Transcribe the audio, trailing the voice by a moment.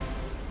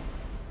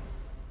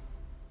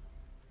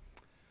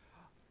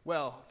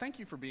Well, thank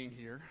you for being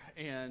here,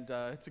 and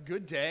it's a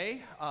good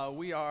day.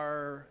 We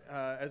are,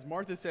 as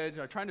Martha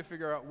said, trying to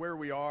figure out where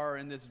we are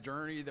in this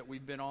journey that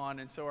we've been on,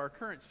 and so our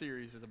current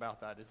series is about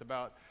that. It's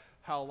about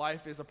how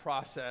life is a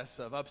process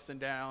of ups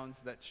and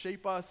downs that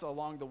shape us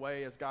along the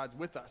way as God's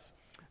with us.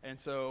 And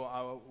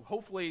so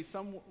hopefully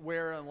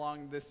somewhere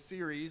along this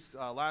series,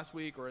 last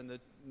week or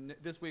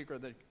this week or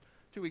the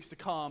 2 weeks to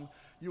come,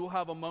 you will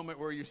have a moment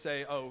where you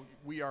say, oh,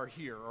 we are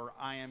here, or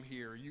I am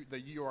here, the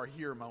you are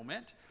here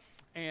moment.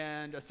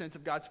 And a sense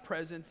of God's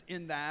presence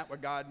in that,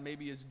 what God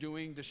maybe is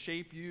doing to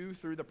shape you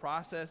through the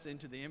process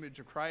into the image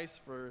of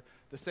Christ for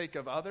the sake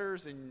of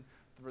others and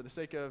for the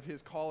sake of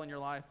his call in your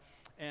life,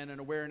 and an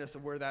awareness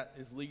of where that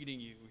is leading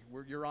you.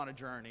 You're on a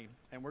journey,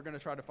 and we're going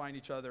to try to find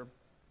each other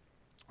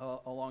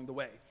along the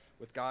way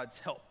with God's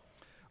help.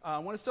 I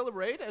want to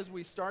celebrate as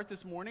we start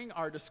this morning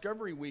our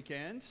Discovery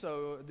Weekend.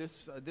 So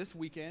this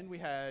weekend we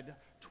had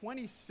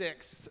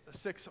 26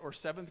 6th or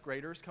 7th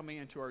graders coming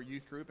into our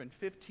youth group and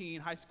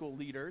 15 high school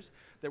leaders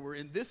that were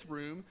in this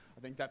room.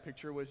 I think that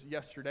picture was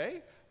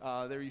yesterday.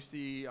 There you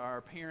see our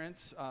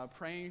parents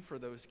praying for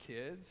those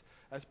kids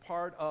as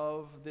part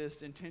of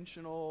this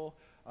intentional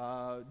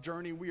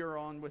journey we are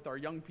on with our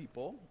young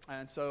people.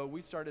 And so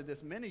we started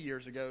this many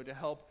years ago to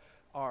help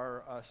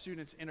our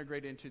students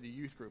integrate into the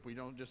youth group. We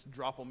don't just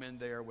drop them in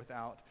there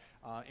without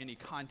any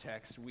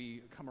context.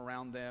 We come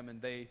around them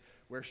and they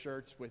wear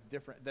shirts with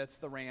different, that's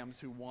the Rams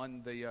who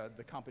won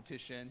the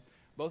competition.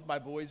 Both my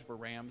boys were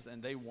Rams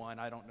and they won.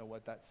 I don't know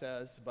what that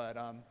says, but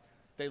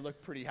they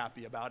look pretty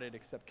happy about it,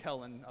 except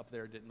Kellen up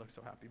there didn't look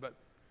so happy. But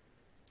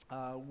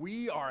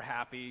we are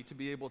happy to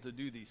be able to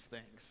do these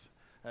things.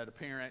 I had a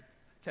parent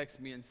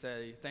text me and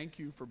say, thank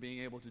you for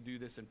being able to do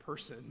this in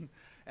person.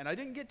 And I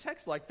didn't get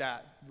texts like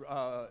that,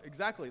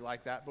 exactly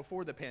like that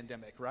before the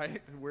pandemic,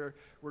 right? We're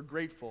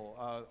grateful.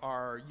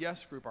 Our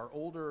Yes group, our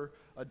older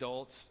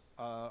adults,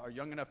 our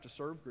Young Enough to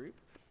Serve group,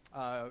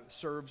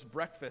 serves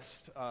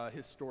breakfast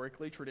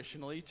historically,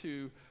 traditionally,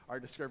 to our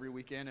Discovery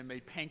Weekend and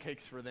made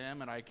pancakes for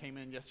them. And I came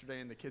in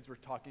yesterday and the kids were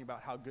talking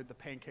about how good the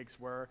pancakes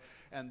were.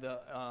 And the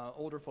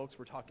older folks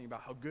were talking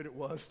about how good it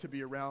was to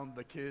be around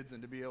the kids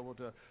and to be able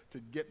to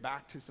get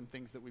back to some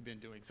things that we've been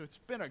doing. So it's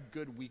been a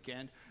good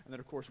weekend. And then,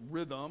 of course,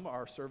 Rhythm,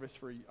 our service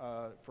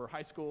for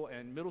high school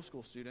and middle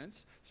school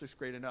students, 6th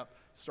grade and up,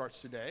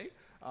 starts today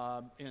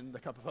in the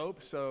Cup of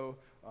Hope. So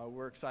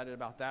we're excited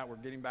about that. We're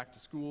getting back to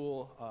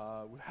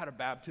school. We've had a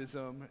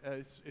baptism.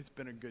 It's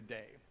been a good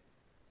day.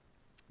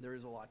 There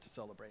is a lot to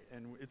celebrate,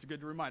 and it's good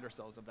to remind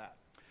ourselves of that.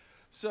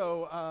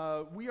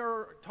 So we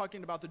are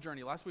talking about the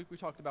journey. Last week we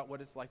talked about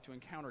what it's like to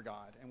encounter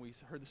God, and we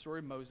heard the story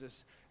of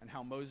Moses and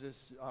how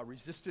Moses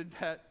resisted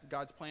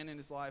God's plan in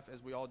his life,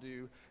 as we all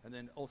do, and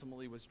then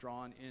ultimately was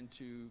drawn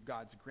into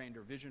God's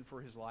grander vision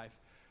for his life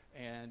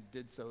and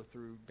did so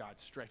through God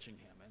stretching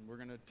him. And we're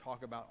going to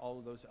talk about all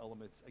of those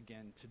elements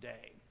again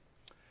today.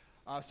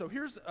 So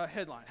here's a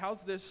headline.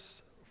 How's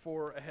this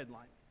for a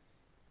headline?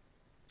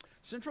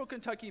 Central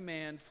Kentucky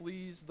man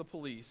flees the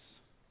police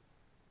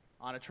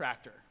on a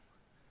tractor.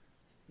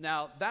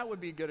 Now, that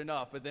would be good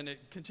enough, but then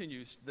it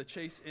continues. The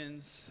chase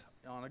ends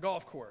on a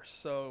golf course.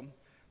 So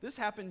this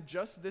happened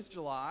just this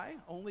July,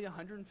 only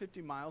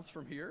 150 miles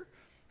from here.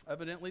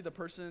 Evidently, the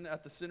person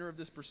at the center of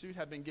this pursuit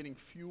had been getting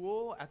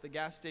fuel at the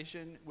gas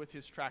station with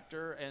his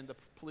tractor, and the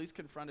police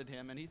confronted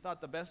him, and he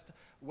thought the best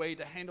way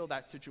to handle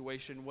that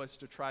situation was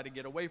to try to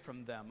get away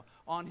from them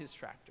on his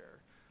tractor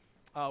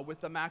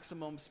with the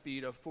maximum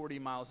speed of 40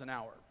 miles an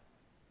hour.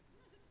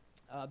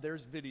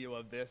 There's video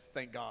of this,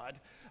 thank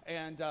God.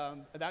 And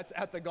that's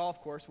at the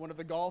golf course. One of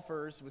the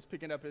golfers was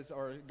picking up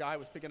a guy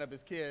was picking up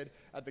his kid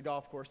at the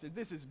golf course.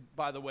 This is,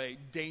 by the way,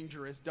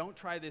 dangerous. Don't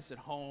try this at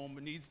home.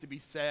 It needs to be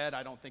said.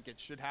 I don't think it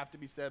should have to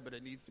be said, but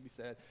it needs to be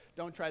said.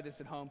 Don't try this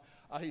at home.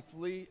 He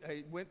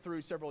went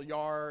through several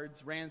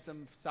yards, ran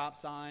some stop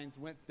signs,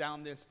 went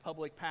down this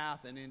public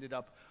path, and ended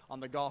up on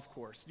the golf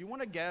course. You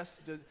want to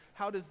guess,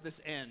 how does this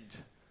end?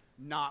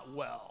 Not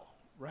well,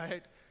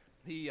 right?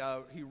 He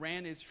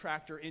ran his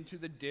tractor into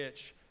the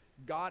ditch,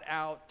 got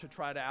out to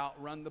try to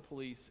outrun the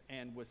police,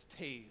 and was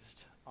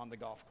tased on the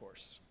golf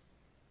course.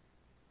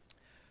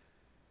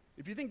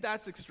 If you think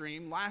that's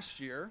extreme,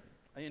 last year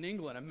in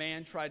England, a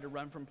man tried to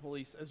run from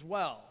police as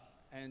well.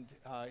 And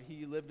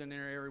he lived in an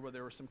area where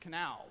there were some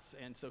canals.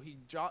 And so he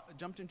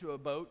jumped into a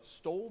boat,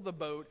 stole the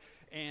boat,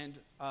 and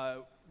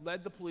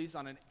led the police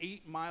on an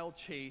 8-mile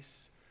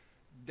chase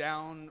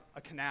down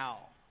a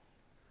canal.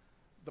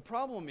 The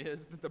problem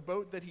is that the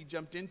boat that he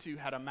jumped into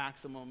had a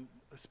maximum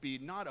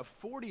speed, not of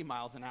 40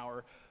 miles an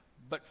hour,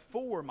 but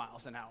 4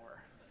 miles an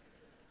hour.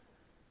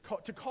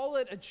 To call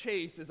it a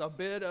chase is a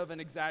bit of an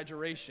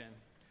exaggeration.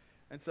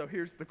 And so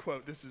here's the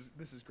quote. This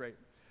is great.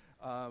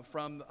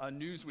 From a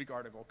Newsweek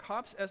article.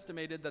 Cops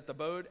estimated that the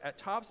boat at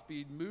top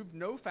speed moved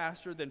no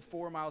faster than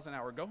 4 miles an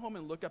hour. Go home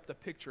and look up the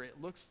picture.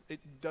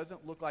 It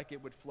doesn't look like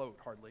it would float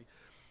hardly.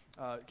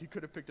 He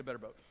could have picked a better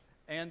boat.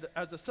 And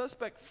as the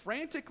suspect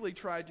frantically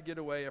tried to get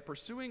away, a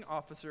pursuing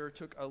officer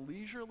took a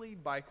leisurely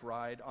bike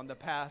ride on the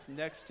path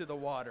next to the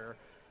water,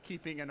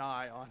 keeping an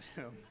eye on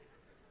him.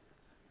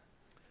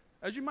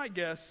 As you might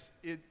guess,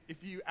 if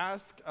you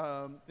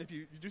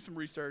do some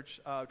research,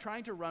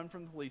 trying to run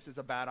from the police is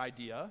a bad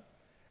idea.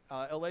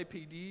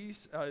 LAPD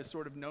is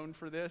sort of known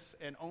for this,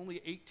 and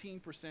only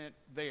 18%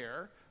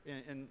 there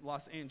in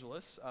Los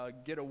Angeles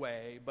get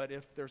away. But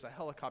if there's a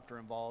helicopter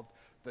involved,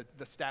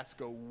 the stats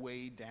go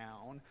way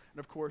down. And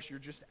of course, you're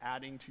just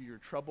adding to your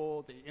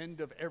trouble. The end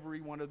of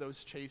every one of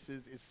those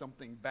chases is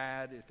something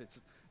bad. If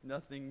it's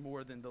nothing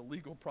more than the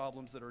legal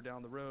problems that are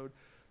down the road,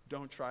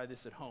 don't try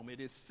this at home.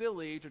 It is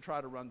silly to try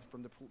to run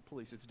from the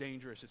police. It's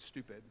dangerous. It's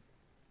stupid.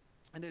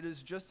 And it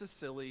is just as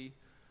silly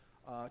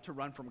to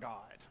run from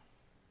God.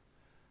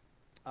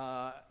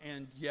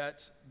 And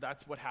yet,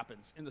 that's what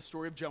happens in the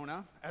story of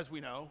Jonah, as we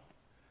know,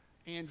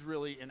 and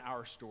really in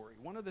our story.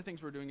 One of the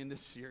things we're doing in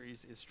this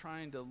series is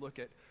trying to look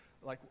at,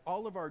 like,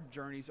 all of our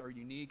journeys are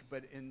unique,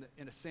 but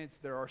in a sense,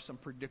 there are some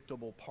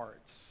predictable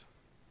parts.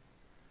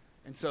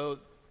 And so,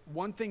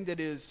 one thing that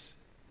is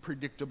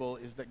predictable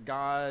is that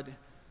God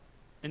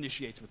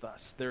initiates with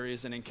us. There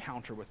is an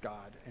encounter with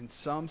God. In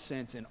some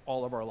sense, in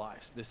all of our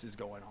lives, this is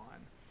going on.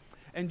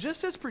 And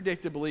just as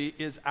predictably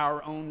is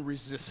our own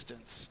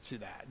resistance to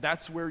that.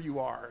 That's where you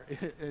are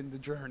in the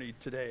journey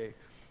today.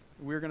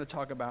 We're going to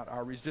talk about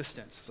our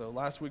resistance. So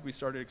last week we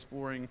started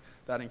exploring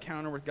that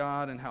encounter with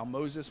God and how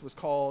Moses was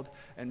called,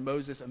 and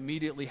Moses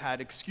immediately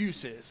had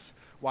excuses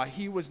why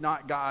he was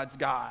not God's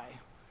guy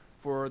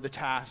for the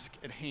task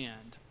at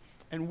hand.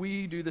 And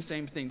we do the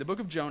same thing. The book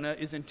of Jonah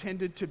is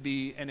intended to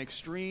be an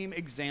extreme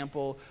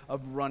example of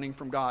running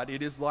from God.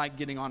 It is like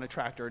getting on a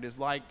tractor. It is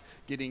like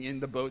getting in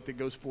the boat that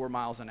goes 4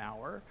 miles an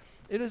hour.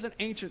 It is an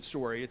ancient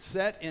story. It's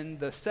set in,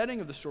 the setting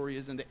of the story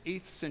is in the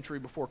 8th century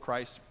before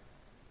Christ.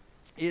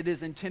 It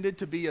is intended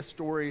to be a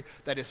story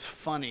that is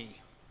funny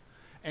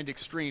and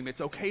extreme.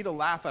 It's okay to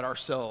laugh at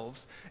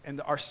ourselves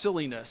and our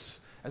silliness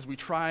as we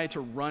try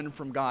to run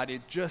from God.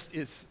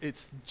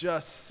 It's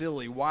just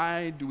silly.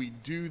 Why do we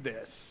do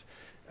this?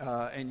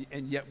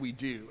 And yet we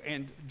do.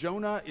 And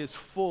Jonah is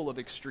full of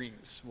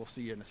extremes, we'll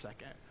see in a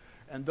second.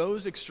 And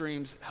those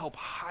extremes help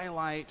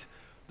highlight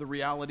the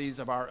realities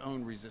of our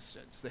own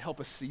resistance. They help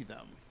us see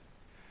them.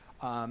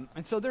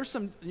 And so there's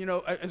some,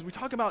 as we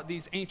talk about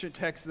these ancient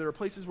texts, there are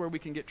places where we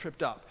can get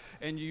tripped up.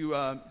 And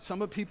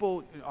some of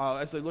people,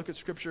 as they look at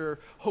Scripture,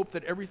 hope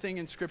that everything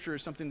in Scripture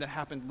is something that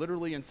happened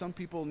literally, and some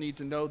people need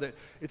to know that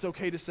it's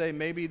okay to say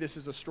maybe this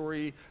is a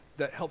story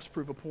that helps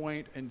prove a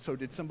point. And so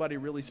did somebody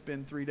really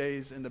spend 3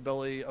 days in the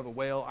belly of a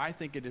whale? I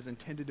think it is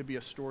intended to be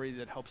a story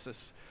that helps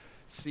us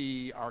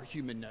see our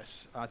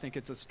humanness. I think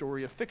it's a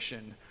story of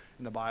fiction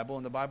in the Bible,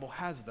 and the Bible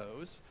has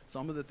those.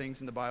 Some of the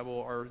things in the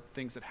Bible are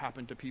things that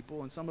happen to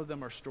people, and some of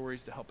them are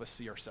stories to help us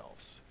see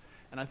ourselves.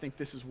 And I think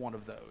this is one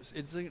of those.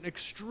 It's an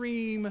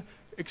extreme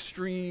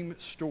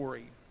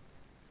story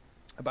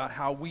about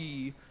how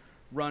we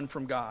run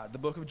from God. The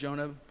book of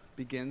Jonah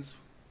begins,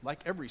 like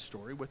every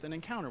story, with an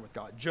encounter with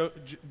God.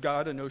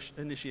 God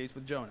initiates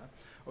with Jonah.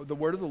 The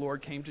word of the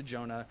Lord came to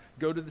Jonah,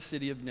 go to the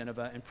city of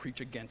Nineveh and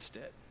preach against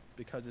it,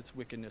 because its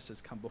wickedness has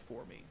come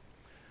before me.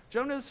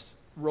 Jonah's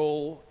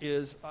role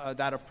is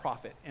that of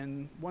prophet.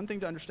 And one thing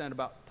to understand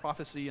about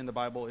prophecy in the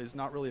Bible is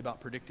not really about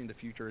predicting the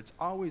future. It's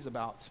always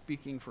about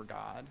speaking for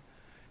God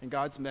and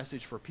God's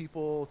message for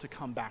people to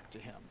come back to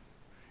him.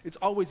 It's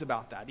always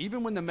about that.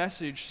 Even when the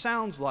message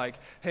sounds like,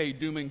 hey,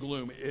 doom and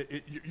gloom,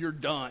 you're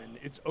done,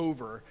 it's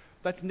over,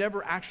 that's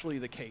never actually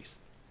the case.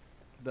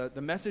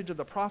 The message of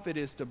the prophet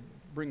is to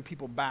bring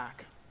people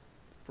back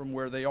from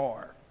where they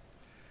are.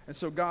 And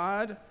so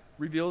God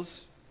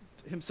reveals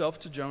himself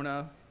to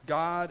Jonah.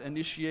 God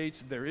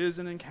initiates, there is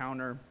an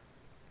encounter,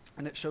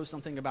 and it shows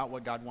something about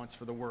what God wants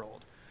for the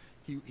world.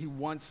 He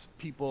wants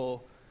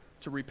people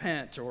to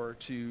repent or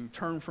to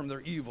turn from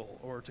their evil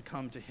or to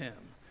come to him.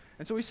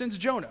 And so he sends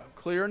Jonah,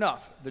 clear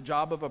enough. The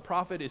job of a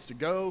prophet is to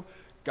go.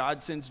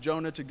 God sends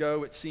Jonah to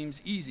go. It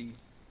seems easy.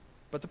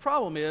 But the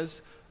problem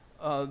is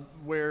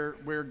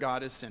where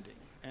God is sending,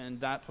 and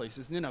that place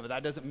is Nineveh.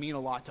 That doesn't mean a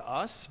lot to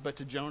us, but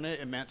to Jonah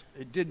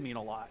it did mean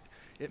a lot.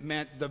 It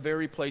meant the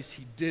very place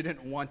he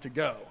didn't want to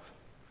go.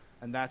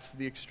 And that's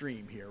the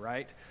extreme here,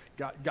 right?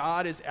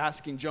 God is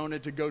asking Jonah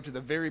to go to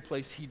the very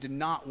place he did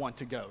not want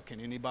to go. Can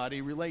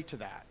anybody relate to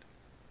that?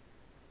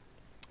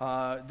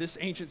 This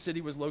ancient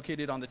city was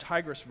located on the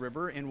Tigris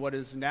River in what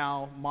is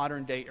now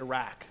modern-day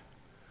Iraq.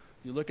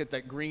 You look at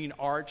that green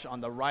arch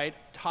on the right,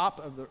 top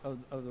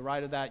of the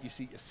right of that, you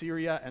see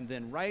Assyria, and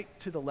then right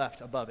to the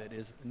left above it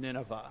is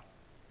Nineveh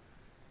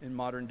in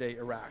modern-day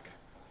Iraq.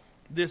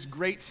 This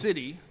great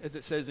city, as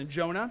it says in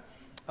Jonah,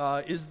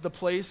 is the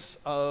place,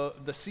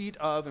 the seat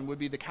of, and would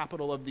be the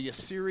capital of the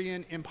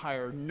Assyrian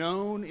Empire,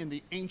 known in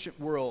the ancient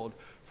world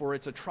for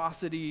its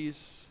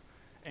atrocities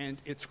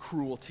and its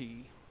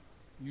cruelty.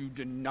 You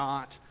do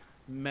not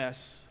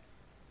mess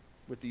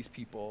with these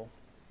people.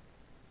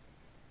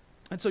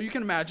 And so you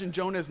can imagine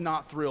Jonah is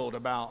not thrilled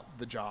about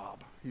the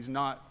job. He's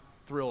not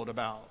thrilled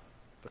about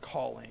the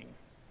calling.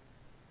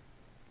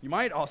 You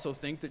might also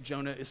think that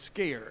Jonah is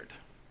scared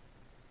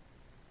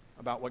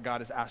about what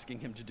God is asking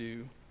him to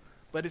do.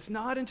 But it's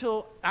not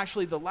until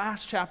actually the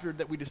last chapter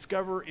that we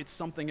discover it's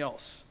something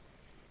else.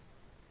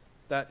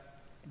 That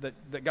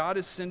that God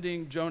is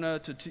sending Jonah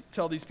to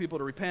tell these people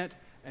to repent,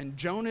 and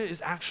Jonah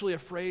is actually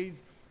afraid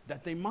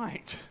that they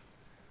might,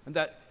 and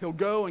that he'll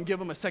go and give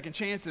them a second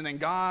chance, and then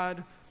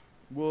God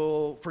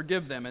will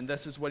forgive them. And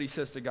this is what he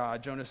says to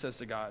God. Jonah says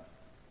to God,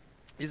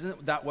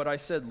 "Isn't that what I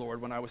said,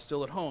 Lord, when I was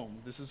still at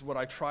home? This is what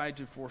I tried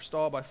to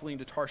forestall by fleeing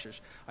to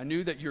Tarshish. I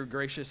knew that you're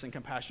gracious and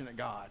compassionate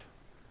God.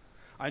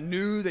 I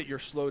knew that you're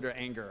slow to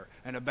anger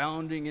and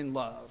abounding in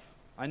love.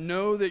 I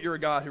know that you're a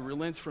God who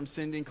relents from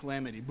sending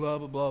calamity," blah,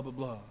 blah, blah, blah,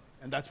 blah.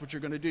 And that's what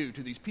you're going to do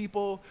to these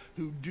people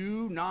who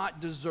do not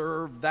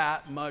deserve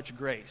that much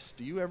grace.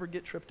 Do you ever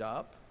get tripped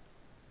up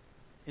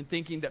in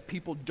thinking that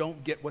people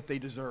don't get what they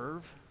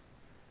deserve?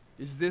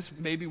 Is this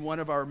maybe one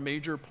of our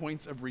major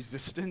points of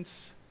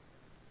resistance?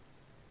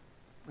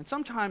 And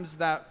sometimes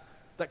that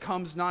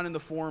comes not in the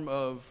form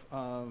of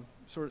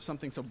sort of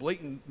something so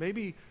blatant.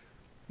 Maybe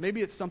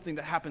it's something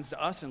that happens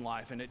to us in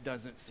life and it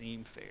doesn't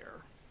seem fair.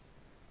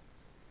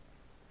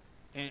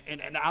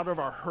 And out of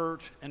our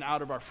hurt and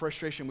out of our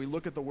frustration, we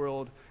look at the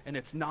world and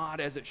it's not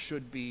as it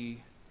should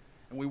be.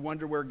 And we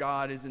wonder where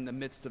God is in the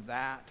midst of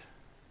that.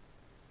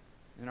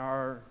 And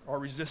our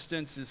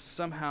resistance is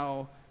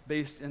somehow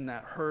based in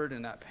that hurt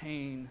and that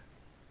pain.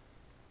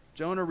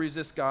 Jonah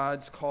resists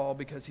God's call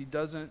because he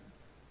doesn't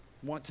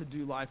want to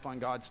do life on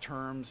God's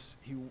terms.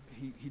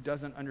 He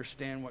doesn't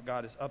understand what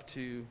God is up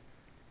to.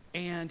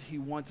 And he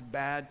wants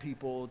bad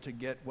people to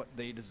get what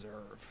they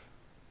deserve.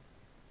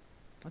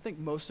 I think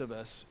most of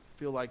us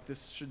feel like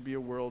this should be a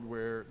world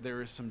where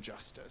there is some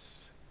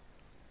justice.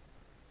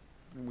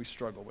 And we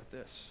struggle with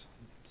this.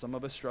 Some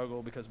of us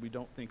struggle because we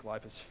don't think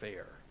life is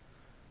fair.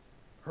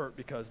 Hurt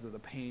because of the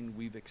pain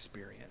we've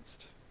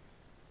experienced.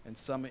 And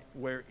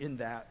somewhere in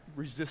that,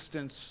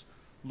 resistance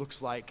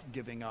looks like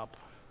giving up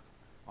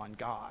on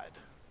God,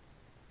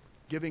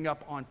 giving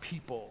up on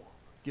people,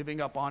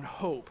 giving up on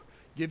hope,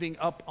 giving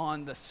up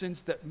on the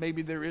sense that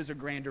maybe there is a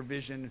grander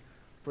vision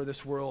for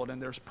this world and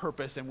there's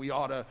purpose and we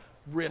ought to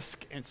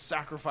risk and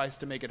sacrifice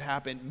to make it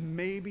happen.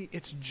 Maybe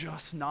it's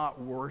just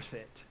not worth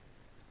it.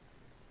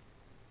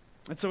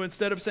 And so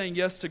instead of saying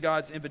yes to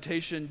God's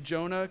invitation,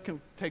 Jonah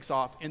takes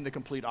off in the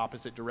complete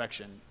opposite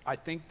direction. I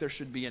think there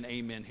should be an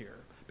amen here,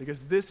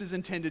 because this is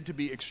intended to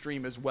be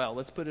extreme as well.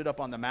 Let's put it up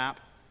on the map.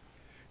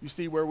 You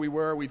see where we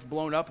were. We've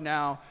blown up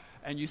now.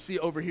 And you see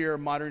over here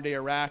modern-day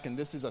Iraq, and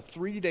this is a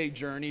 3-day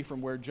journey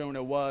from where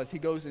Jonah was. He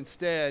goes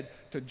instead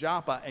to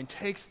Joppa and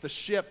takes the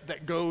ship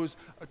that goes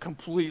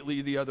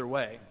completely the other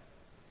way.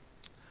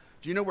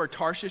 Do you know where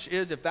Tarshish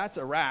is? If that's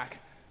Iraq,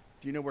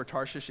 do you know where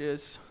Tarshish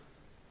is?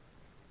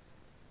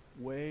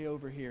 Way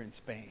over here in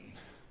Spain.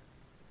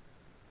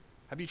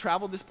 Have you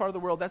traveled this part of the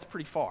world? That's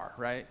pretty far,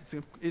 right?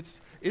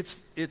 It's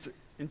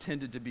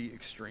intended to be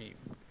extreme.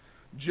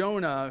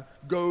 Jonah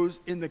goes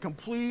in the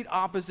complete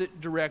opposite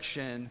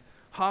direction,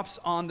 hops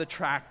on the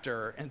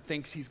tractor, and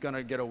thinks he's going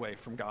to get away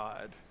from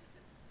God.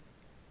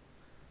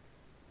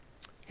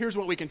 Here's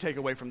what we can take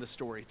away from this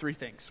story. 3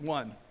 things.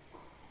 1,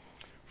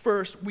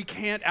 first, we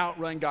can't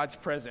outrun God's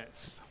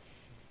presence.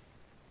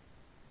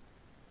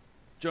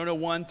 Jonah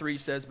 1:3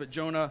 says, "But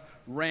Jonah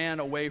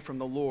ran away from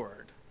the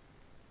Lord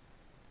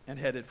and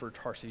headed for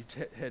Tarshish,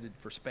 headed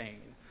for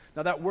Spain."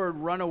 Now that word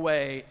run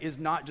away is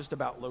not just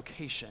about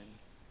location.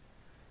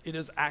 It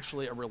is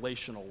actually a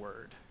relational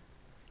word.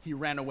 He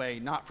ran away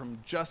not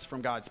just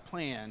from God's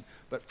plan,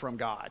 but from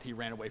God. He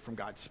ran away from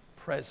God's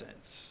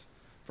presence,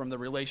 from the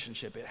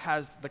relationship. It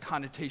has the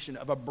connotation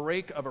of a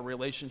break of a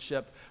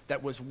relationship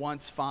that was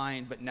once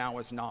fine, but now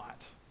is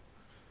not.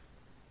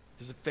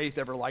 Does faith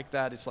ever like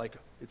that? It's like,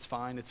 it's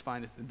fine,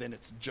 and then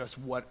it's just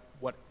what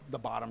the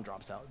bottom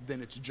drops out.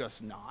 Then it's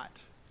just not.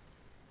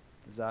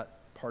 Is that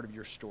part of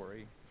your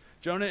story?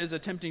 Jonah is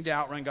attempting to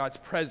outrun God's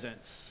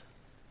presence.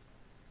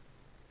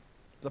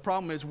 The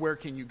problem is, where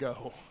can you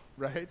go,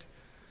 right?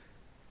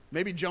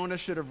 Maybe Jonah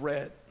should have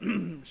read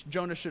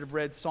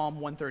Psalm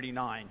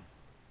 139,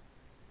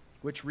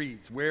 which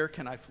reads, "Where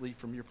can I flee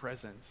from your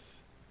presence?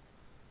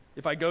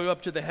 If I go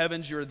up to the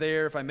heavens, you are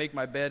there. If I make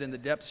my bed in the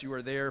depths, you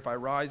are there. If I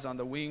rise on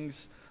the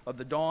wings of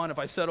the dawn, if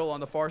I settle on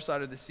the far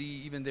side of the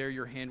sea, even there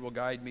your hand will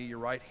guide me, your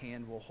right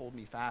hand will hold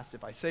me fast.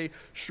 If I say,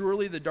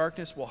 surely the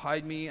darkness will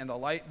hide me, and the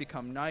light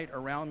become night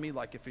around me,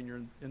 like if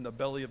you're in the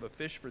belly of a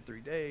fish for 3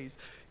 days,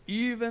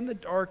 even the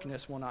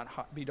darkness will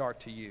not be dark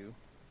to you.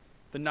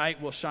 The night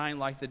will shine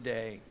like the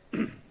day,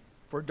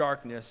 for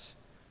darkness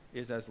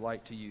is as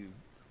light to you."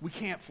 We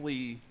can't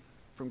flee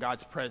from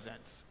God's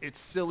presence. It's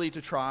silly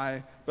to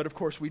try, but of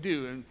course we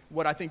do. And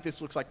what I think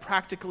this looks like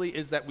practically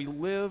is that we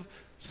live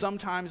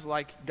sometimes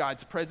like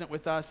God's present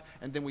with us,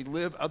 and then we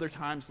live other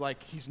times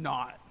like he's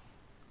not.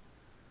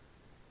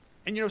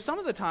 And you know, some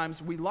of the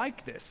times we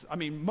like this. I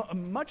mean,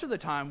 much of the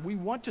time we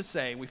want to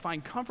say, we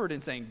find comfort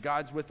in saying,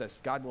 God's with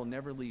us. God will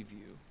never leave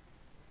you.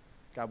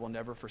 God will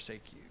never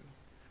forsake you.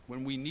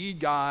 When we need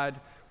God,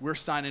 we're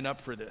signing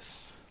up for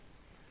this.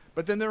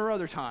 But then there are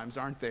other times,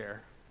 aren't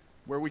there,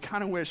 where we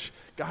kind of wish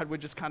God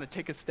would just kind of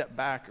take a step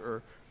back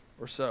or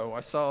so.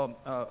 I saw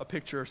a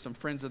picture of some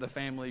friends of the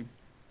family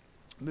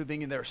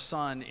moving their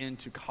son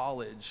into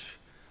college,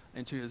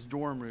 into his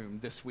dorm room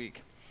this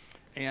week.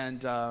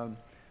 And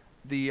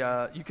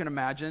you can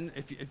imagine,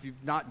 if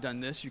you've not done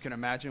this, you can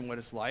imagine what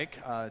it's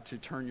like to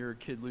turn your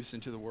kid loose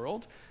into the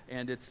world.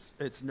 And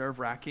it's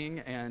nerve-wracking.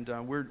 And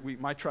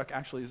my truck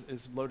actually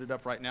is loaded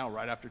up right now,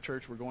 right after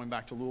church. We're going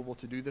back to Louisville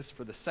to do this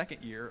for the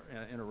second year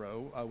in a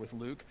row with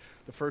Luke.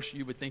 The first,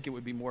 you would think it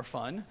would be more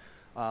fun.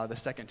 The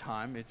second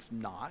time, it's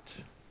not.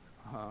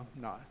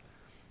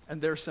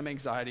 And there's some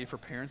anxiety for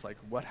parents, like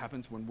what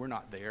happens when we're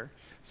not there.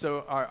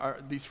 So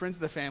these friends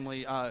of the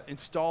family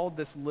installed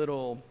this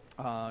little,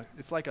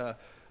 it's like a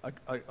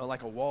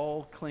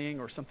wall cling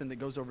or something that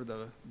goes over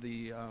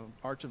the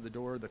arch of the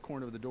door, the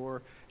corner of the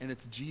door, and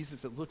it's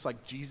Jesus. It looks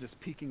like Jesus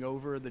peeking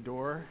over the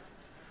door,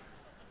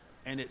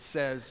 and it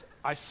says,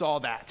 "I saw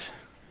that."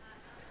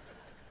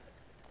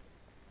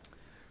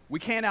 We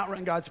can't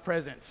outrun God's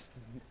presence.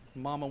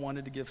 Mama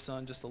wanted to give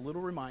son just a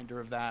little reminder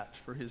of that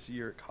for his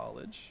year at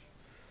college.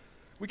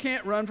 We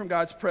can't run from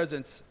God's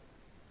presence.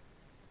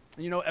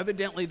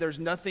 Evidently there's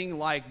nothing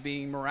like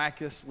being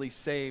miraculously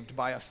saved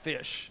by a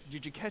fish.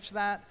 Did you catch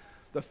that?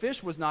 The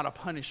fish was not a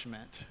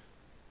punishment.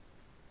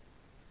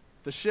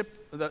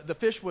 The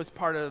fish was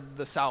part of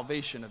the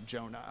salvation of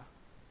Jonah.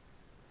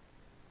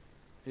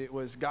 It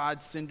was God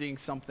sending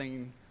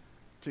something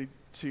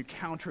to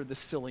counter the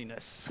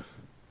silliness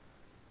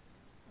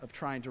of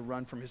trying to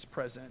run from his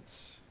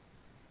presence.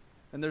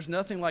 And there's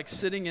nothing like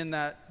sitting in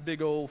that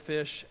big old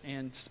fish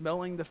and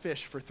smelling the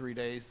fish for 3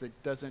 days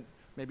that doesn't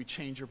maybe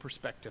change your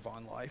perspective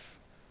on life.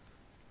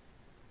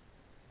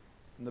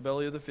 In the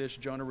belly of the fish,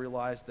 Jonah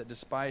realized that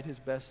despite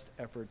his best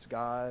efforts,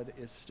 God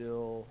is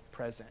still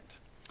present.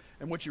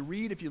 And what you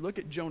read, if you look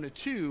at Jonah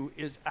 2,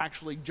 is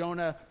actually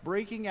Jonah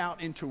breaking out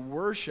into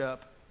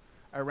worship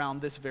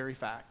around this very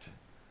fact,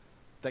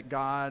 that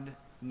God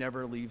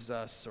never leaves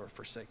us or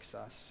forsakes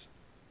us,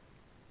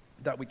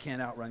 that we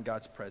can't outrun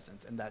God's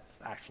presence, and that's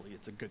actually,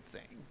 it's a good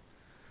thing.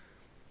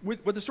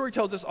 What the story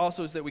tells us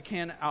also is that we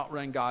can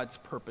outrun God's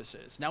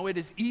purposes. Now, it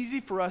is easy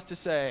for us to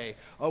say,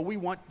 oh, we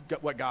want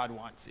what God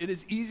wants. It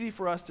is easy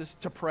for us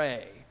to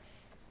pray,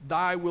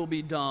 thy will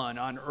be done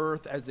on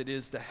earth as it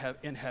is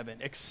in heaven,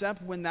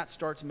 except when that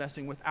starts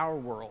messing with our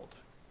world.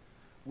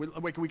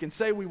 We can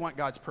say we want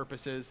God's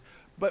purposes,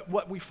 but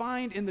what we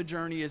find in the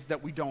journey is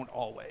that we don't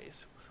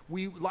always.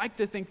 We like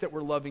to think that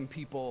we're loving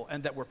people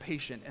and that we're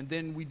patient, and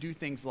then we do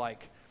things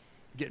like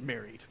get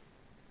married.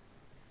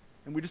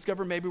 And we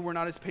discover maybe we're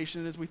not as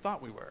patient as we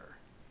thought we were.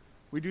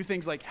 We do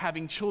things like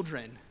having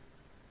children,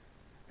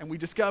 and we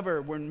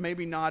discover we're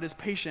maybe not as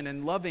patient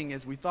and loving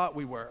as we thought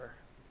we were.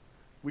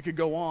 We could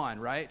go on,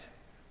 right?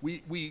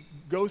 We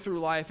go through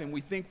life and we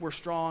think we're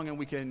strong and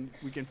we can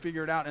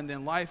figure it out, and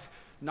then life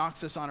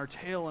knocks us on our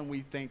tail and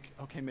we think,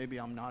 okay, maybe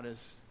I'm not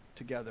as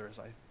together as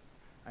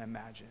I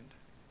imagined.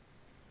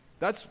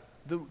 That's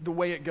the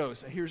way it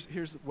goes. Here's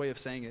the way of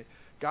saying it.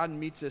 God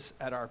meets us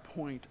at our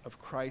point of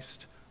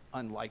Christ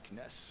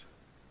unlikeness.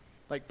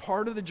 Like,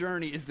 part of the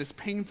journey is this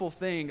painful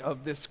thing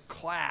of this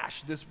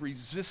clash, this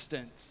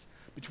resistance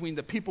between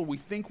the people we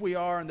think we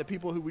are and the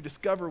people who we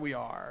discover we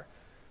are.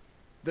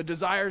 The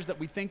desires that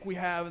we think we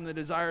have and the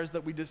desires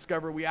that we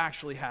discover we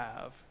actually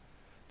have.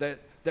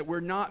 That we're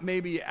not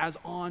maybe as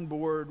on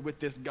board with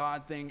this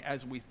God thing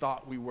as we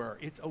thought we were.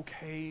 It's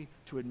okay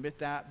to admit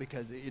that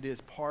because it is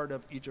part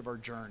of each of our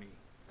journey.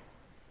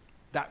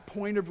 That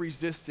point of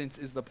resistance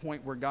is the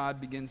point where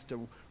God begins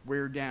to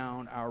wear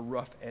down our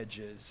rough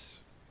edges.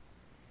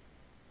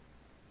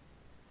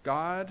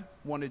 God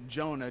wanted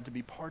Jonah to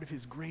be part of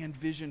his grand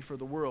vision for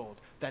the world,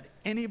 that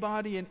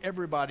anybody and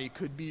everybody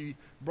could be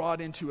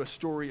brought into a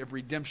story of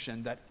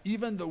redemption, that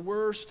even the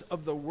worst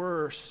of the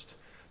worst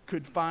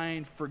could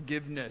find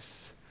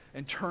forgiveness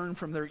and turn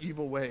from their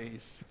evil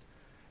ways.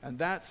 And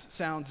that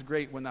sounds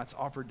great when that's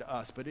offered to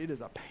us, but it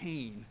is a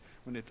pain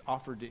when it's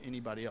offered to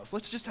anybody else.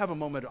 Let's just have a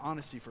moment of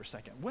honesty for a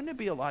second. Wouldn't it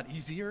be a lot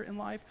easier in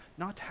life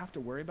not to have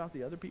to worry about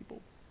the other people?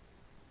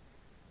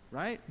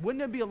 Right?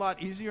 Wouldn't it be a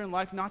lot easier in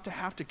life not to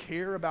have to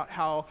care about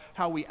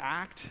how we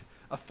act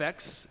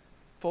affects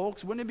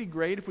folks? Wouldn't it be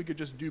great if we could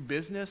just do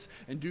business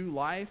and do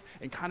life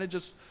and kind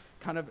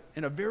of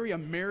in a very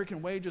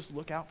American way just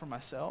look out for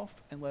myself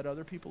and let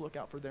other people look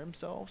out for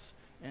themselves,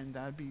 and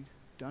that'd be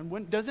done?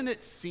 Doesn't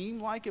it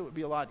seem like it would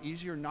be a lot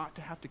easier not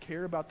to have to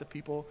care about the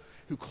people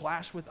who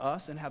clash with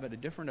us and have a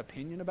different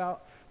opinion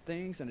about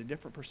things and a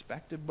different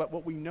perspective? But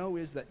what we know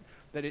is that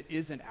it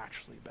isn't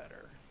actually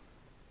better.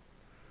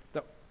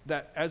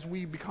 That as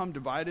we become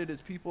divided as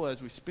people,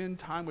 as we spend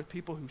time with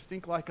people who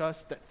think like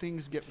us, that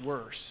things get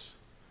worse.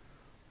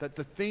 That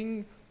the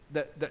thing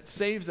that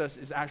saves us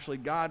is actually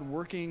God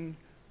working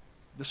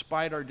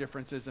despite our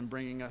differences and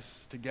bringing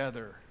us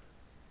together.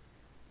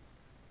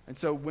 And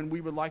so when we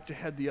would like to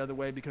head the other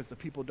way because the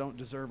people don't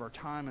deserve our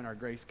time and our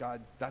grace,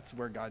 that's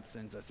where God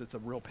sends us. It's a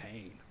real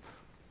pain.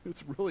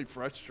 It's really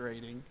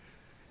frustrating.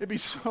 It'd be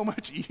so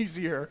much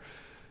easier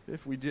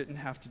if we didn't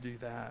have to do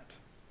that.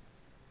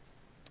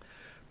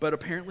 But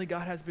apparently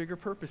God has bigger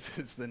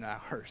purposes than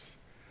ours.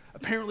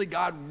 Apparently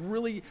God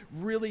really,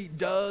 really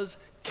does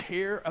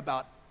care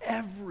about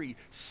every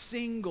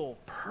single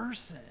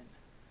person.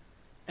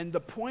 And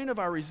the point of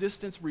our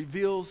resistance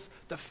reveals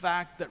the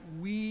fact that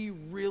we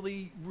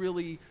really,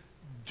 really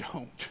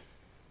don't.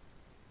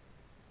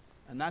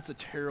 And that's a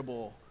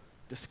terrible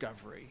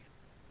discovery.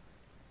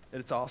 And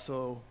it's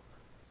also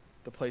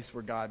the place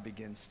where God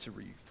begins to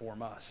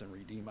reform us and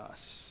redeem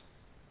us.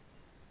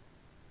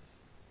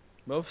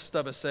 Most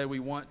of us say we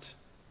want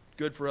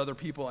good for other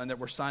people and that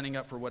we're signing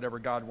up for whatever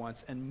God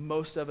wants. And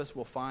most of us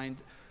will find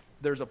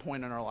there's a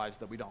point in our lives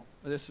that we don't.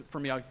 This, for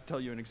me, I'll tell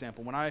you an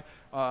example. When I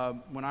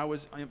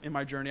was in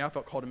my journey, I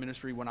felt called to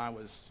ministry when I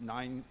was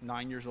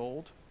nine years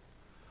old.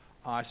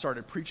 I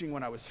started preaching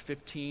when I was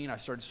 15. I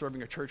started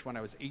serving a church when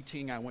I was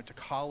 18. I went to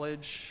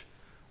college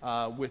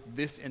with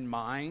this in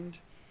mind.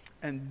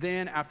 And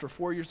then after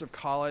 4 years of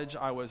college,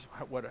 I was,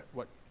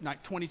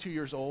 22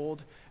 years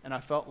old, and I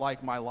felt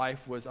like my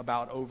life was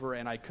about over,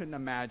 and I couldn't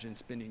imagine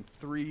spending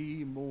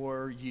 3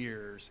 more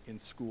years in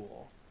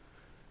school.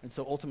 And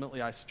so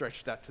ultimately, I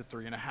stretched that to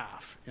 3.5,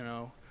 you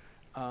know.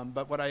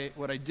 But what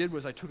I did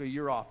was I took a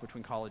year off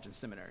between college and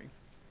seminary.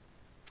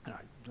 And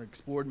I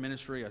explored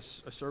ministry, I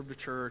served a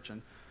church,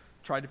 and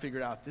tried to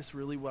figure out, this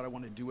really what I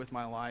want to do with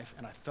my life?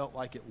 And I felt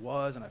like it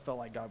was, and I felt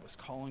like God was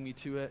calling me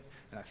to it,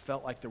 and I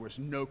felt like there was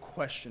no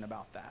question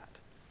about that.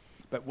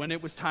 But when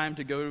it was time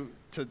to go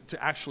to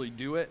actually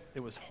do it,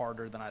 it was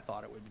harder than I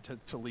thought it would be.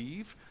 To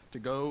leave, to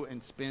go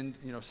and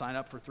sign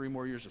up for 3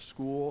 more years of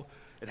school.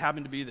 It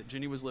happened to be that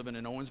Jenny was living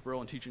in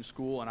Owensboro and teaching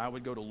school, and I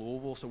would go to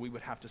Louisville, so we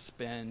would have to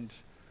spend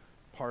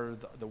part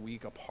of the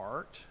week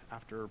apart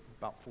after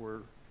about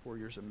four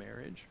years of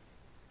marriage.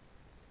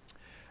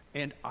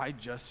 And I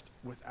just,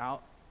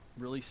 without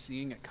really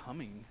seeing it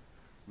coming,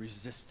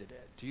 resisted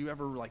it. Do you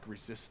ever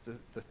resist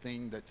the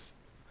thing that's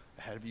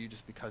ahead of you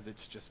just because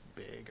it's just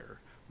big or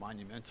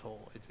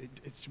monumental?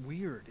 It's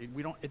weird.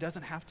 It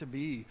doesn't have to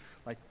be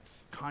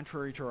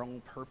contrary to our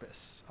own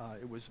purpose.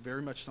 It was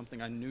very much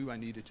something I knew I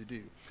needed to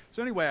do.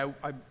 So anyway,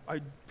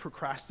 I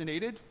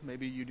procrastinated.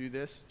 Maybe you do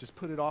this. Just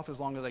put it off as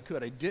long as I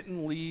could. I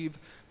didn't leave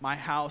my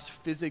house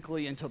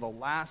physically until the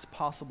last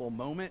possible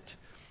moment.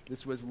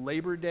 This was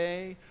Labor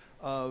Day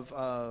of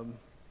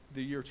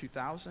the year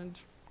 2000,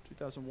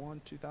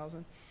 2001,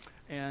 2000.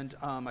 And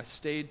I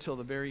stayed till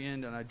the very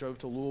end, and I drove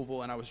to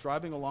Louisville, and I was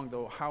driving along the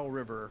Ohio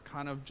River,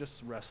 kind of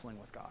just wrestling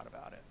with God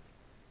about it.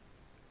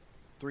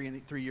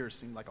 3 years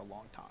seemed like a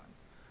long time.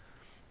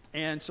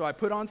 And so I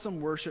put on some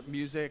worship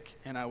music,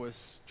 and I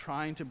was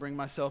trying to bring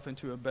myself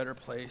into a better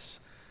place.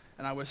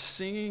 And I was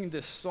singing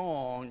this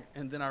song,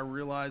 and then I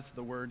realized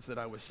the words that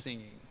I was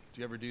singing.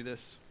 Do you ever do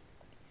this?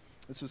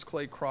 This was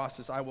Clay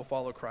Cross's I Will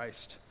Follow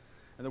Christ.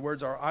 And the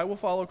words are, I will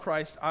follow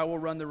Christ, I will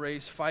run the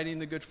race, fighting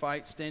the good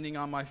fight, standing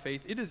on my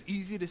faith. It is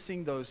easy to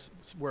sing those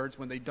words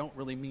when they don't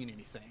really mean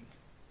anything.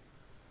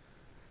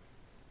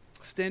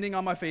 Standing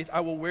on my faith, I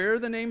will wear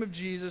the name of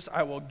Jesus,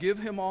 I will give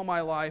him all my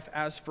life.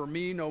 As for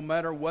me, no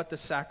matter what the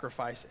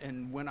sacrifice.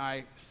 And when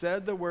I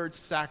said the word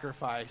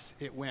sacrifice,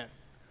 it went,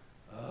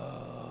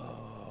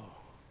 oh,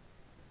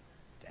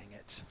 dang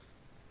it.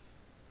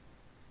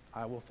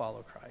 I will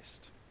follow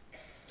Christ.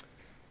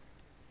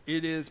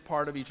 It is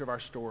part of each of our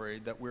story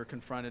that we're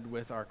confronted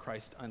with our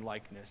Christ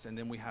unlikeness, and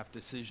then we have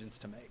decisions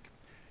to make.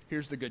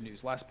 Here's the good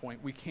news. Last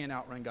point, we can't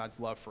outrun God's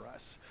love for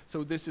us.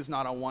 So this is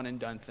not a one and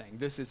done thing.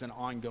 This is an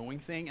ongoing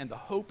thing, and the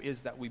hope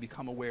is that we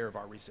become aware of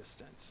our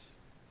resistance.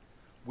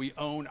 We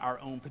own our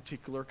own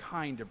particular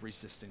kind of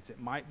resistance. It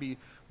might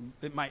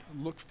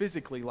look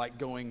physically like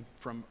going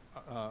from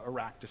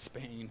Iraq to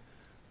Spain,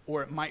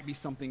 or it might be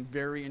something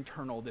very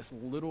internal, this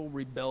little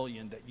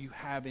rebellion that you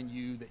have in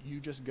you that you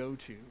just go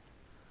to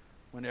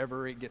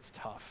whenever it gets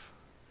tough,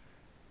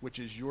 which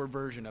is your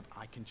version of,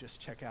 I can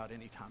just check out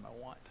anytime I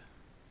want.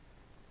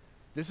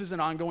 This is an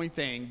ongoing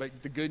thing,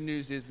 but the good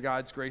news is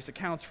God's grace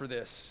accounts for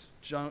this.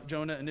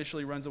 Jonah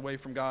initially runs away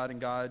from God,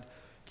 and God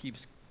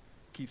keeps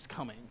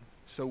coming.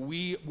 So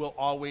we will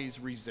always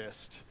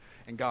resist,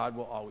 and God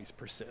will always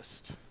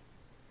persist.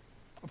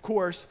 Of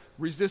course,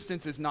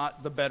 resistance is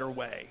not the better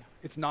way.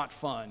 It's not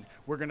fun.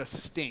 We're going to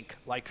stink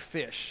like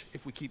fish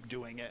if we keep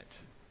doing it.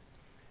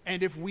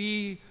 And if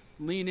we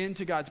lean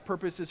into God's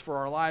purposes for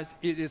our lives,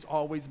 it is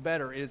always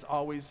better. It is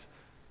always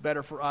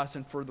better for us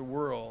and for the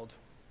world.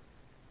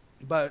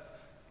 But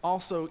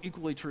also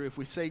equally true, if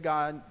we say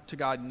to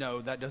God no,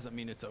 that doesn't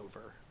mean it's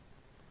over.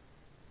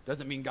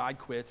 Doesn't mean God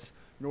quits,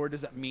 nor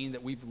does it mean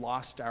that we've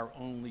lost our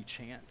only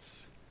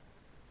chance.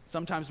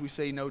 Sometimes we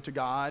say no to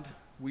God,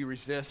 we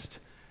resist,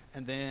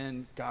 and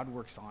then God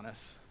works on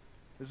us.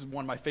 This is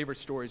one of my favorite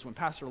stories. When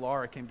Pastor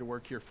Laura came to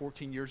work here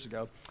 14 years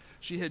ago,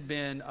 she had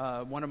been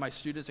one of my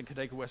students in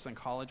Cadaqués Wesleyan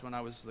College when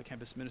I was the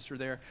campus minister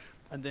there,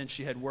 and then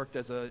she had worked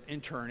as an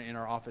intern in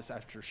our office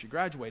after she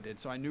graduated.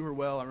 So I knew her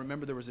well. I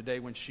remember there was a day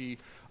when she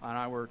and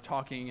I were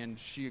talking, and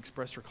she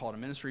expressed her call to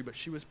ministry, but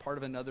she was part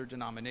of another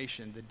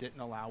denomination that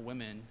didn't allow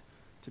women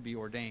to be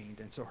ordained.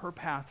 And so her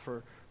path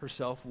for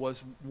herself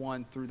was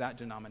one through that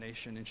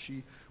denomination, and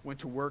she went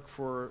to work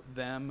for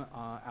them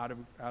out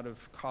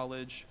of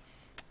college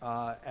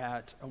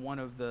at one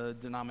of the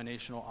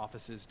denominational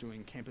offices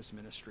doing campus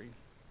ministry.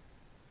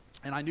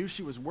 And I knew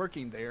she was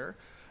working there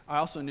I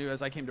also knew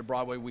as I came to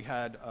Broadway, we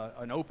had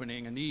an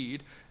opening, a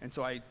need, and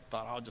so I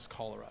thought I'll just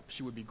call her up.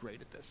 She would be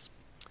great at this.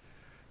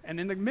 And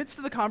in the midst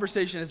of the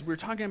conversation, as we were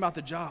talking about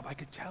the job, I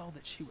could tell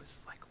that she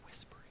was like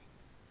whispering.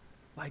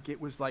 Like it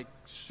was like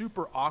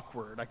super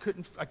awkward. I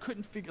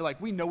couldn't figure,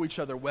 like we know each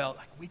other well.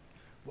 Like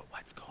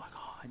what's going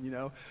on, you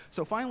know?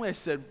 So finally I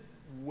said,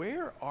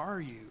 "Where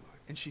are you?"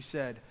 And she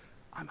said,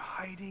 "I'm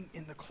hiding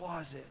in the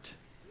closet."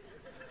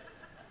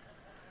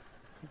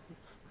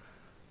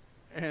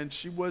 And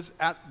she was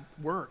at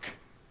work.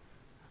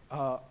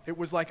 It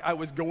was like I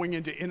was going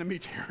into enemy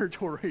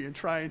territory and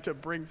trying to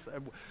bring,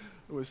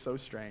 it was so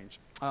strange.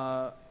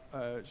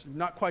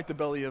 Not quite the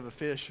belly of a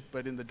fish,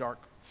 but in the dark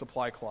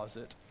supply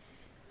closet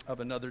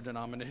of another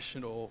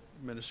denominational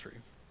ministry.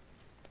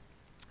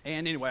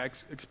 And anyway, I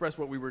expressed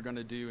what we were going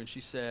to do, and she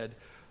said,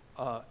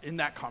 in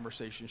that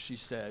conversation, she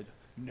said,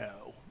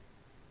 "No,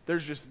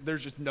 there's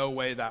just no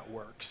way that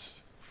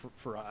works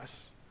for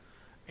us."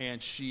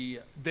 And she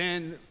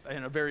then,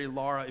 in a very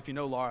Laura, if you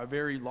know Laura,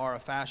 very Laura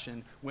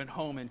fashion, went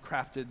home and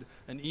crafted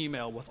an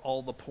email with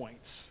all the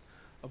points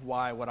of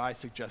why what I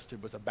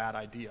suggested was a bad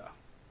idea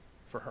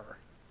for her.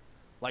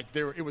 Like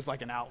it was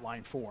like an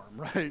outline form,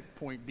 right?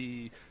 Point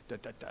B,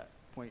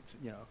 points,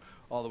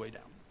 all the way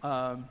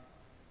down.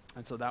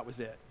 And so that was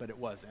it, but it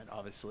wasn't,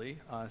 obviously.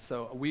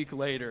 So a week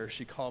later,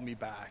 she called me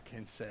back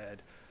and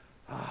said,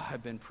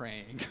 "I've been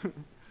praying,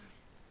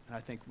 and I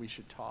think we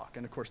should talk."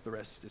 And of course, the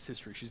rest is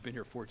history. She's been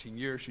here 14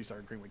 years. She's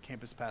our Greenwood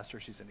campus pastor.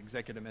 She's an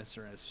executive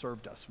minister and has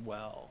served us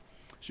well.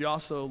 She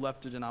also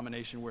left a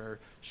denomination where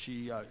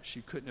she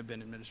couldn't have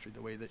been in ministry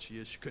the way that she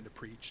is. She couldn't have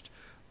preached.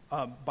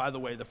 By the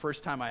way, the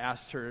first time I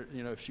asked her,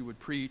 if she would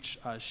preach,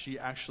 she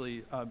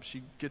actually,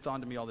 she gets on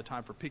to me all the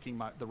time for picking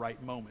the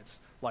right moments,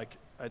 like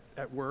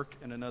at work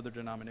in another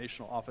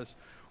denominational office,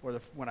 or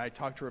when I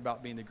talked to her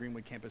about being the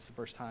Greenwood campus the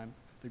first time,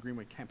 the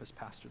Greenwood campus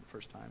pastor the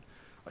first time.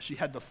 She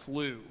had the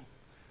flu,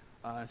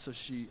 so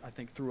she, I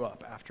think, threw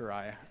up after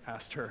I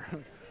asked her.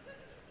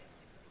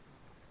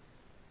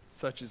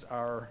 Such is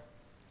our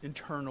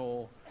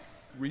internal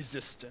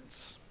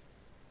resistance.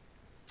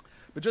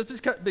 But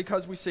just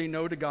because we say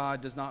no to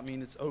God does not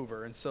mean it's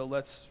over. And so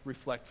let's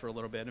reflect for a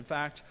little bit. In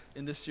fact,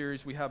 in this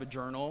series we have a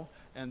journal,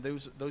 and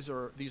these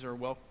are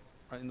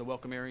in the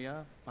welcome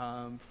area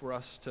for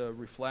us to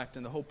reflect.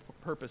 And the whole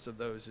purpose of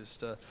those is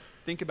to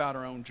think about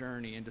our own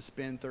journey and to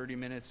spend 30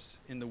 minutes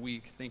in the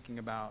week thinking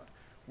about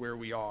where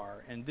we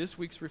are. And this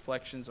week's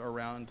reflections are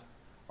around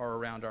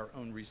our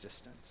own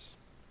resistance.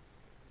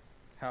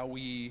 How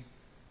we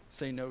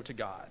say no to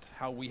God,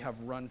 how we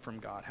have run from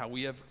God, how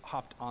we have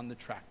hopped on the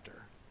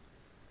tractor.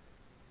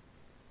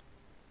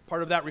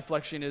 Part of that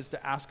reflection is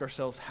to ask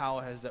ourselves, how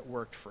has that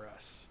worked for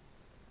us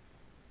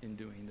in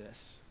doing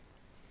this?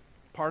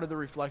 Part of the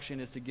reflection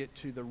is to get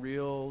to the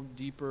real,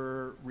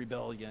 deeper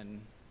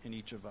rebellion in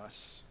each of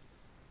us,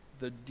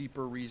 the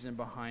deeper reason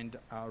behind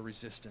our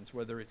resistance,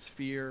 whether it's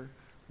fear,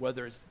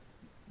 whether it's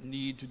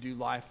need to do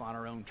life on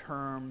our own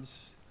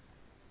terms,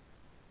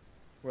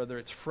 whether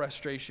it's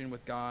frustration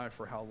with God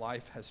for how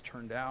life has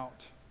turned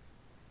out.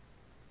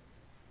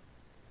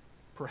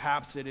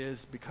 Perhaps it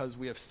is because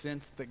we have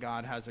sensed that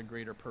God has a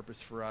greater purpose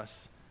for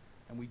us,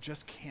 and we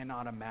just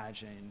cannot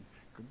imagine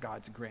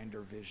God's grander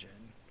vision.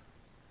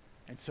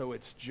 And so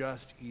it's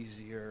just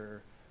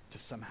easier to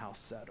somehow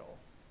settle.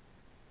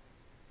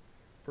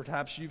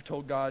 Perhaps you've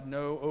told God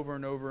no over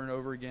and over and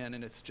over again,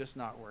 and it's just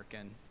not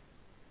working.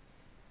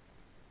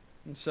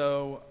 And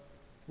so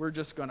we're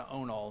just going to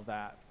own all of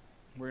that.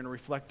 We're going to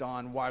reflect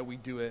on why we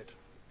do it,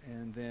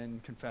 and then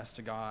confess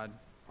to God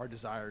our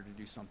desire to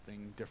do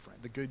something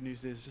different. The good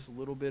news is just a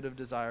little bit of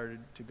desire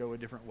to go a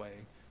different way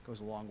goes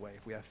a long way.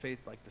 If we have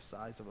faith like the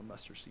size of a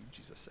mustard seed,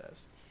 Jesus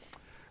says.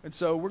 And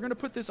so we're going to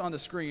put this on the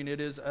screen. It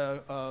is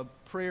a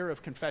prayer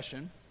of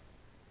confession.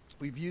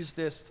 We've used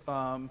this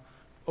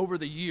over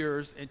the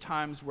years in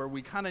times where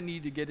we kind of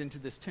need to get into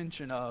this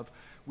tension of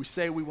we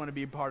say we want to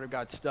be a part of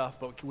God's stuff,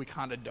 but we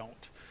kind of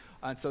don't.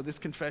 And so this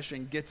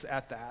confession gets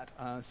at that.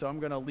 So I'm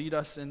going to lead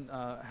us and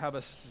have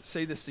us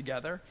say this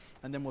together,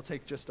 and then we'll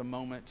take just a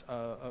moment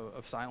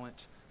of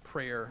silent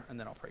prayer, and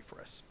then I'll pray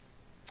for us.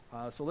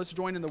 So let's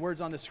join in the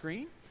words on the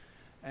screen,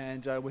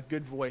 and with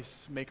good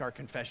voice, make our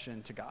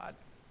confession to God.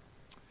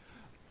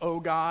 O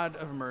God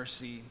of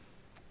mercy,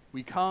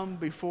 we come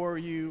before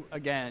you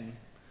again,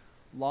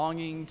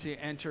 longing to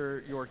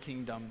enter your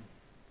kingdom.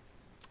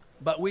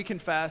 But we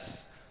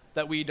confess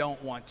that we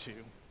don't want to.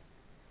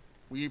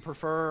 We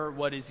prefer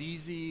what is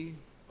easy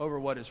over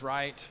what is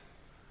right.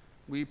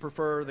 We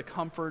prefer the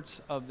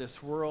comforts of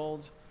this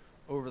world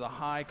over the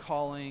high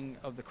calling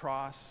of the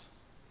cross.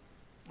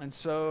 And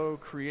so,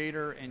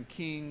 Creator and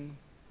King,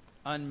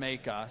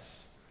 unmake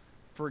us,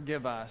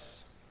 forgive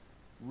us,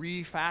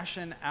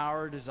 refashion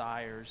our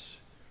desires,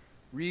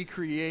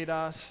 recreate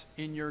us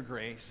in your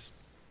grace,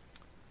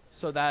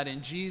 so that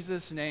in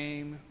Jesus'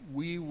 name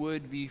we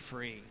would be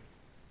free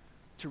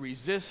to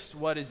resist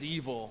what is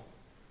evil,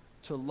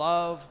 to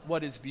love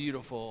what is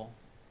beautiful,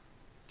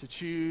 to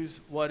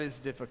choose what is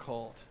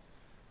difficult,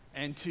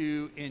 and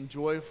to, in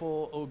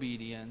joyful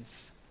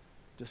obedience,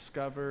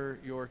 discover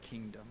your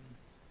kingdom.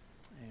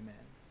 Amen.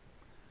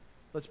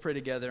 Let's pray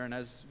together. And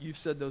as you've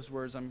said those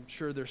words, I'm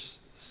sure there's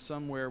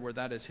somewhere where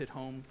that has hit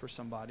home for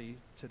somebody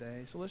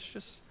today. So let's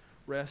just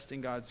rest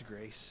in God's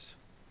grace.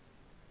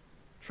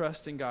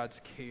 Trust in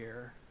God's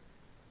care.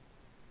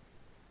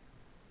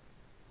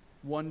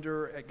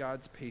 Wonder at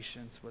God's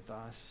patience with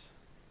us.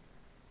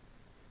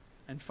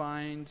 And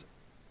find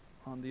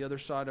on the other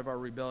side of our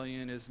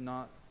rebellion is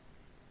not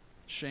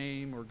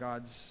shame or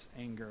God's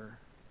anger,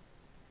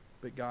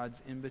 but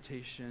God's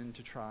invitation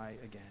to try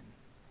again.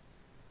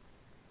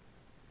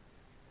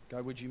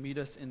 God, would you meet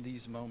us in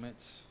these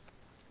moments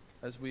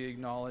as we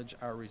acknowledge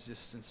our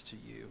resistance to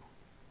you?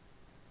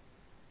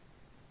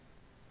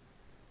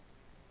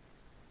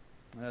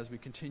 And as we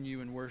continue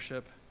in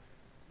worship,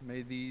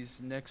 may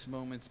these next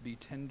moments be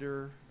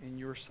tender in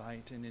your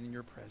sight and in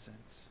your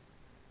presence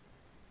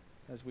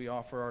as we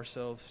offer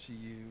ourselves to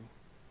you,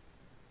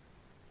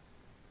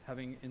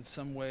 having in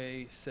some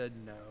way said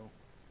no.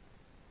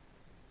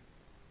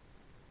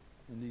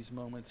 In these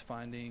moments,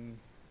 finding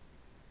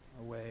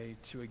a way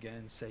to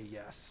again say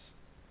yes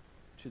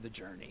to the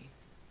journey.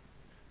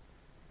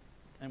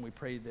 And we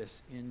pray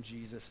this in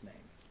Jesus' name.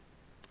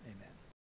 Amen.